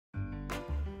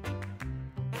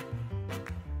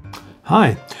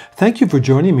Hi, thank you for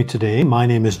joining me today. My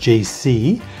name is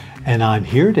JC and I'm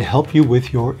here to help you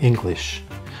with your English.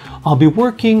 I'll be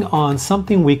working on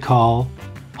something we call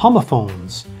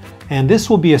homophones, and this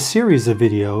will be a series of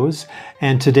videos,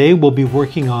 and today we'll be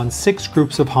working on 6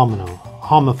 groups of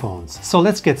homophones. So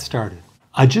let's get started.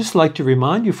 I'd just like to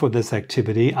remind you for this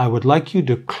activity, I would like you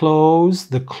to close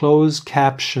the closed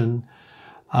caption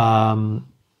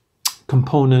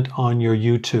component on your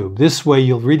YouTube. This way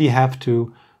you'll really have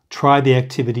to try the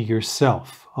activity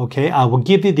yourself, okay? I will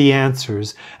give you the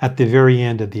answers at the very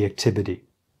end of the activity,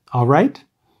 all right?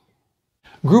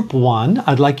 Group 1,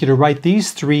 I'd like you to write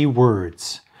these 3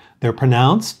 words. They're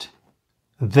pronounced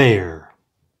there.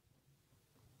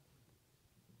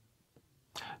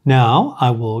 Now,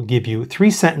 I will give you 3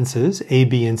 sentences, A,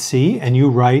 B, and C, and you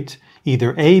write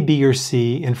either A, B, or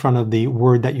C in front of the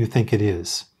word that you think it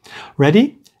is.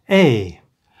 Ready? A.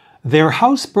 Their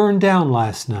house burned down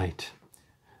last night.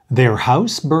 Their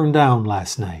house burned down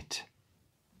last night.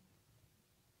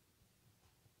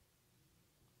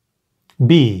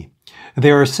 B.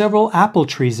 There are several apple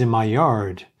trees in my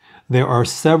yard. There are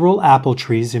several apple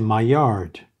trees in my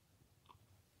yard.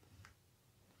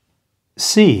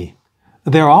 C.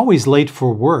 They're always late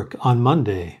for work on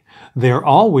Monday. They're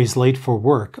always late for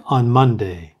work on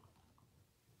Monday.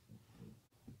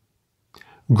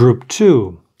 Group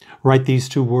 2. Write these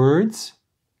 2 words.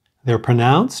 They're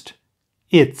pronounced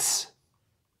it's.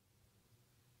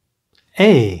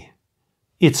 A.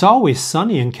 It's always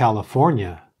sunny in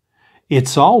California.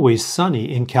 It's always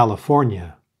sunny in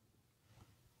California.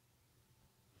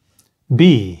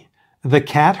 B. The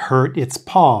cat hurt its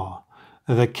paw.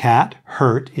 The cat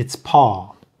hurt its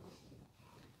paw.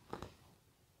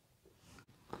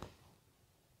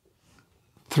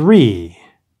 3.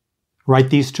 Write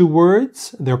these 2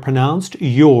 words. They're pronounced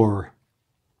your.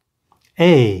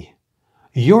 A.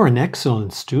 You're an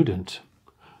excellent student.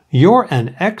 You're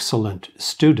an excellent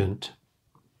student.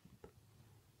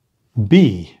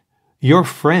 B. Your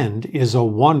friend is a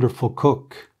wonderful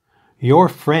cook. Your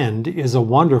friend is a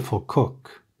wonderful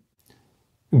cook.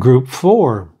 Group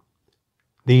 4.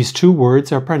 These 2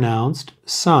 words are pronounced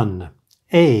sun.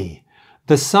 A.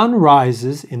 The sun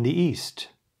rises in the east.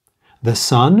 The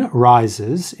sun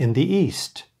rises in the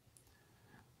east.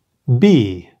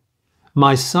 B.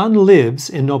 My son lives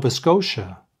in Nova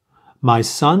Scotia. My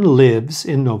son lives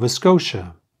in Nova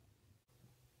Scotia.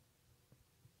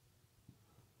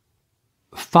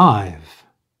 5.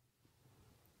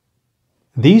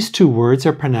 These 2 words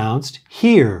are pronounced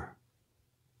here.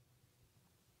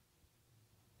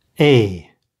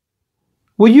 A.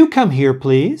 Will you come here,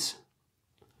 please?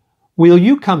 Will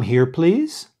you come here,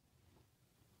 please?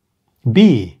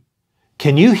 B.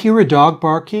 Can you hear a dog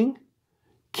barking?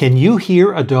 Can you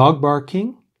hear a dog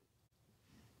barking?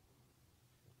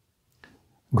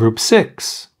 Group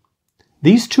 6.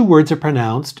 These 2 words are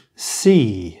pronounced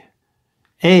see.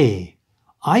 A.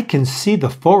 I can see the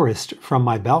forest from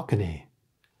my balcony.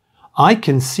 I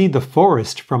can see the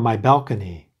forest from my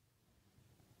balcony.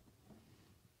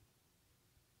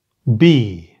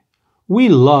 B. We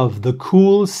love the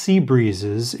cool sea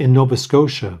breezes in Nova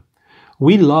Scotia.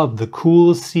 We love the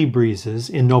cool sea breezes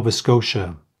in Nova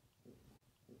Scotia.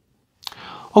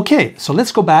 Okay, so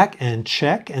let's go back and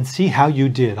check and see how you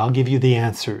did. I'll give you the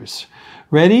answers.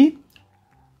 Ready?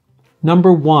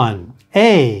 Number 1.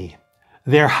 A.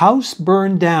 Their house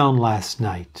burned down last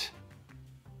night.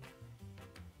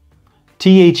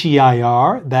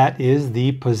 T-H-E-I-R, that is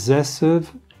the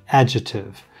possessive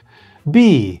adjective.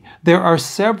 B. There are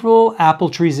several apple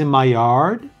trees in my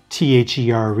yard.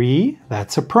 T-H-E-R-E,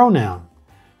 that's a pronoun.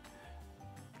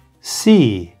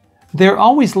 C. They're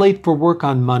always late for work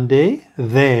on Monday.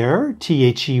 They're,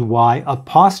 T-H-E-Y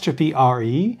apostrophe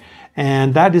R-E,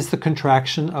 and that is the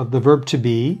contraction of the verb to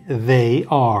be, they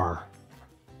are.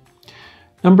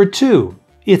 Number 2,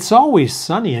 it's always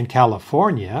sunny in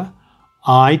California.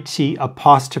 I-T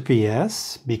apostrophe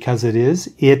S, because it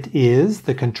is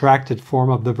the contracted form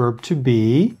of the verb to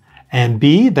be. And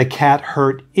B, the cat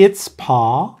hurt its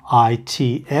paw,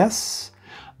 I-T-S,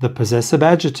 the possessive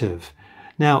adjective.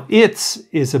 Now, it's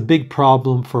is a big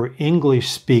problem for English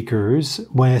speakers,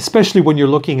 especially when you're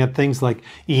looking at things like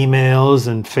emails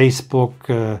and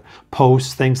Facebook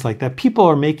posts, things like that. People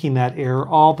are making that error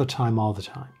all the time.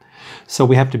 So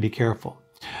we have to be careful.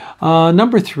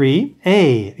 Number 3,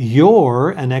 A, you're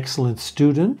an excellent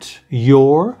student.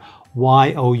 You're,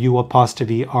 Y-O-U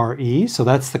apostrophe R-E. So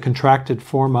that's the contracted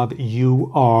form of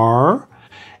you are.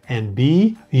 And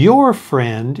B, your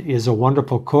friend is a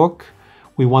wonderful cook.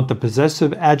 We want the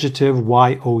possessive adjective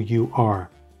Y-O-U-R.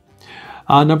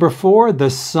 Number 4, the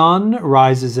sun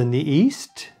rises in the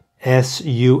east.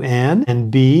 S-U-N.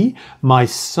 And B, my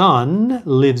son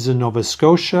lives in Nova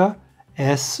Scotia,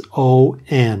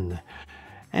 S-O-N.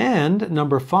 And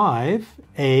number 5,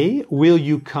 A, will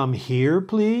you come here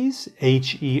please,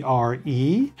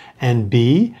 H-E-R-E. And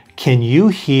B, can you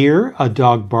hear a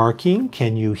dog barking,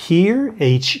 can you hear,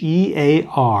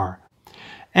 H-E-A-R.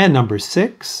 And number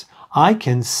 6, I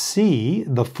can see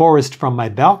the forest from my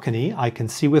balcony, I can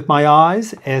see with my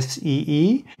eyes,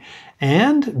 S-E-E.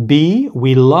 And B,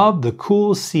 we love the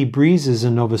cool sea breezes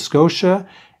in Nova Scotia,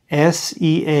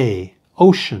 S-E-A,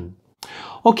 ocean.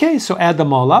 Okay, so add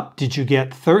them all up. Did you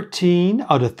get 13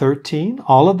 out of 13?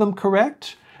 All of them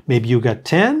correct? Maybe you got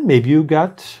 10, maybe you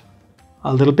got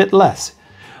a little bit less.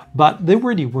 But they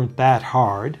really weren't that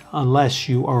hard unless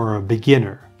you are a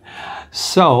beginner.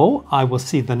 So I will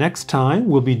see you the next time.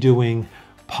 We'll be doing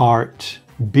part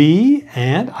B,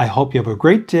 and I hope you have a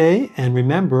great day. And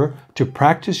remember to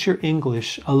practice your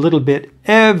English a little bit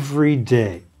every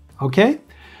day. Okay?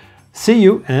 See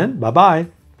you and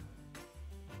bye-bye.